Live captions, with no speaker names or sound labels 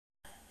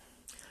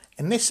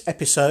In this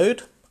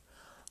episode,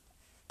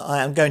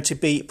 I am going to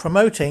be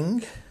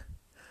promoting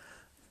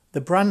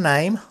the brand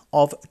name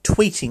of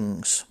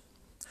Tweetings.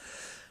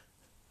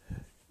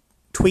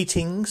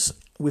 Tweetings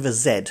with a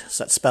Z,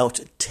 so that's spelled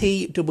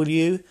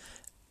Tweetingz.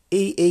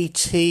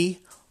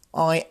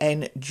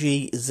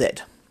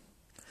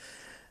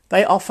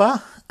 They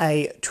offer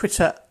a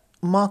Twitter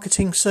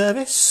marketing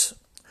service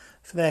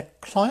for their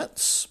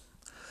clients,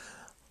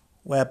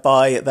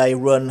 whereby they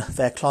run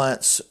their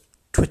clients'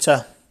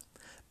 Twitter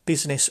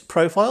business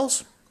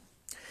profiles.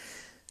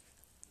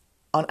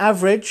 On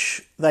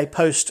average, they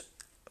post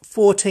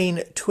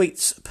 14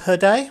 tweets per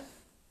day,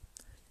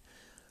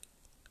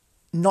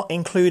 not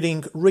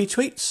including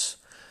retweets,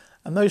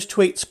 and those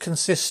tweets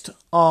consist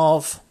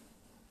of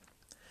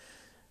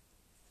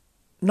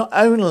not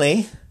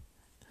only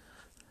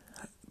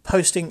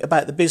posting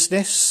about the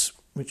business,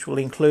 which will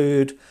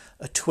include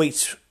a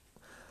tweet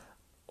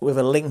with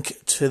a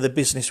link to the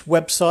business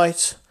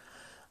website.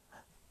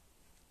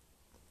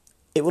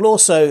 It will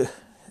also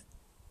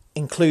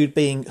include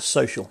being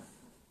social.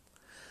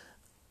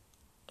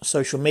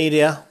 Social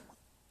media.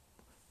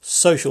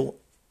 Social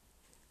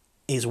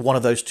is one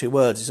of those two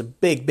words. It's a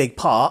big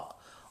part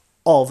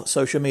of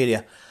social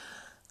media.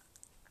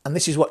 And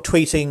this is what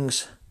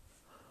Tweetings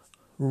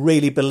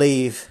really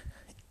believe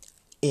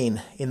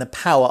in the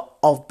power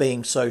of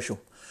being social.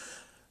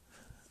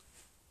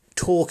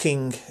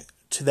 Talking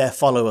to their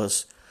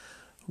followers,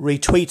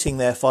 retweeting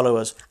their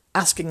followers,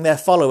 asking their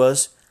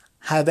followers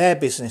how their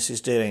business is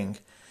doing,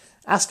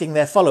 asking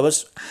their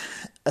followers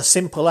as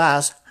simple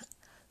as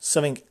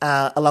something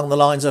along the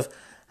lines of,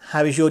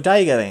 how is your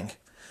day going?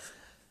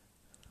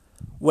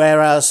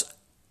 Whereas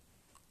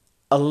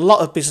a lot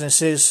of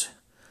businesses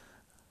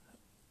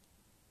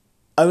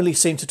only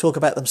seem to talk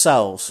about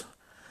themselves,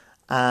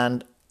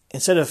 and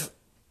instead of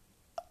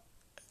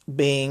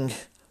being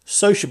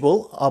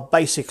sociable, are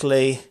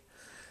basically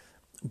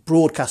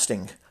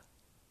broadcasting.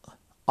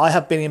 I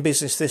have been in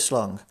business this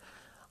long.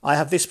 I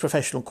have this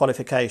professional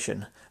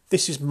qualification.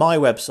 This is my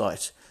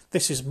website.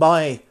 This is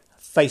my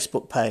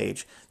Facebook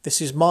page.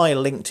 This is my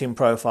LinkedIn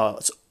profile.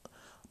 It's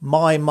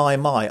I,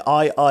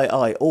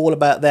 all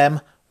about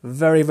them.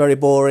 Very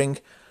boring.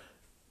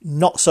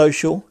 Not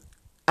social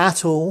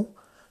at all.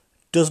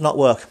 Does not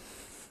work.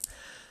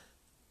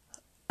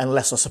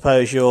 Unless I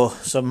suppose you're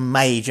some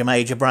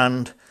major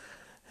brand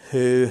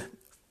who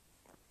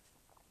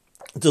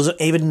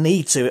doesn't even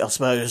need to, I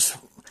suppose,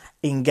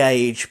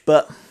 engage.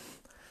 But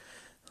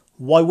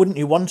why wouldn't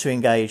you want to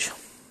engage?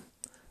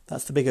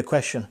 That's the bigger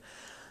question.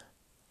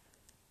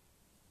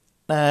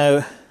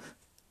 Now,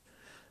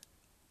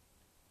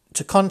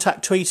 to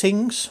contact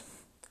Tweetings,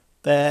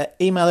 their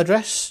email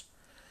address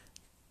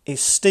is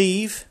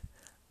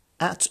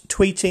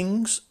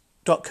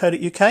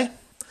steve@tweetings.co.uk.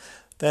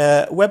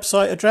 Their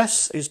website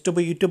address is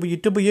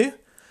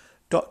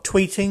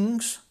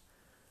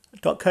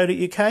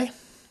www.tweetings.co.uk.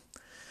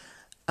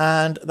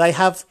 And they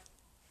have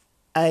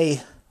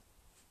a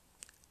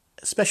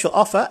special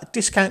offer, a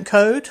discount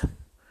code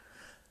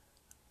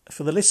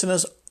for the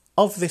listeners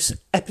of this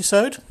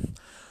episode,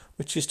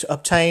 which is to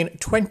obtain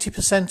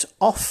 20%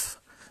 off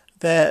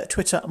their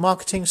Twitter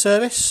marketing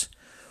service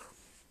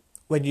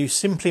when you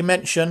simply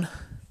mention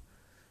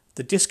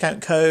the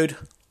discount code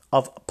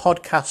of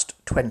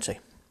podcast20.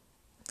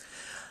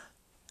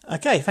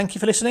 Okay, thank you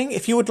for listening.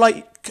 If you would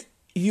like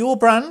your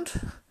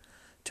brand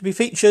to be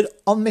featured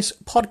on this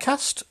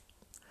podcast,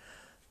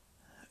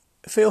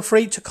 feel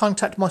free to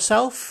contact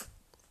myself,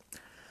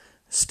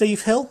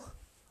 Steve Hill,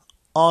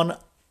 on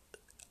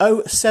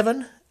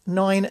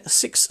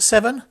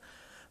 07967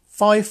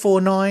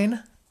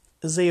 549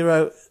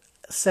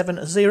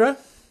 070,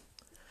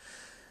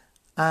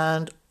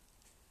 and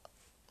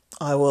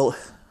I will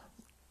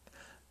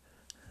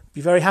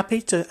be very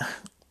happy to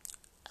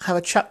have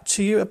a chat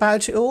to you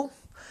about it all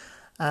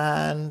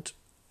and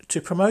to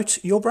promote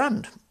your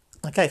brand.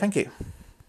 Okay, thank you.